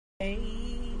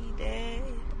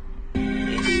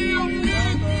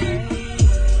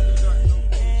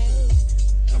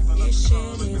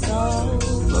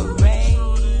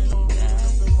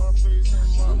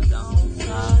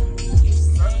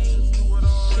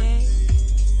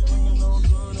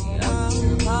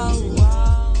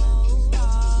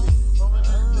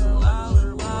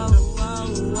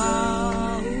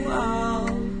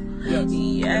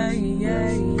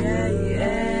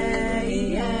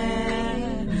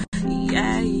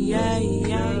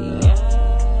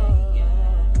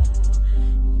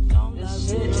This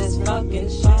shit is fucking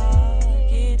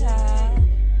shit high.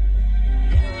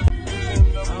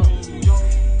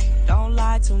 Don't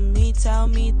lie to me, tell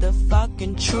me the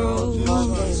fucking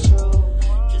truth.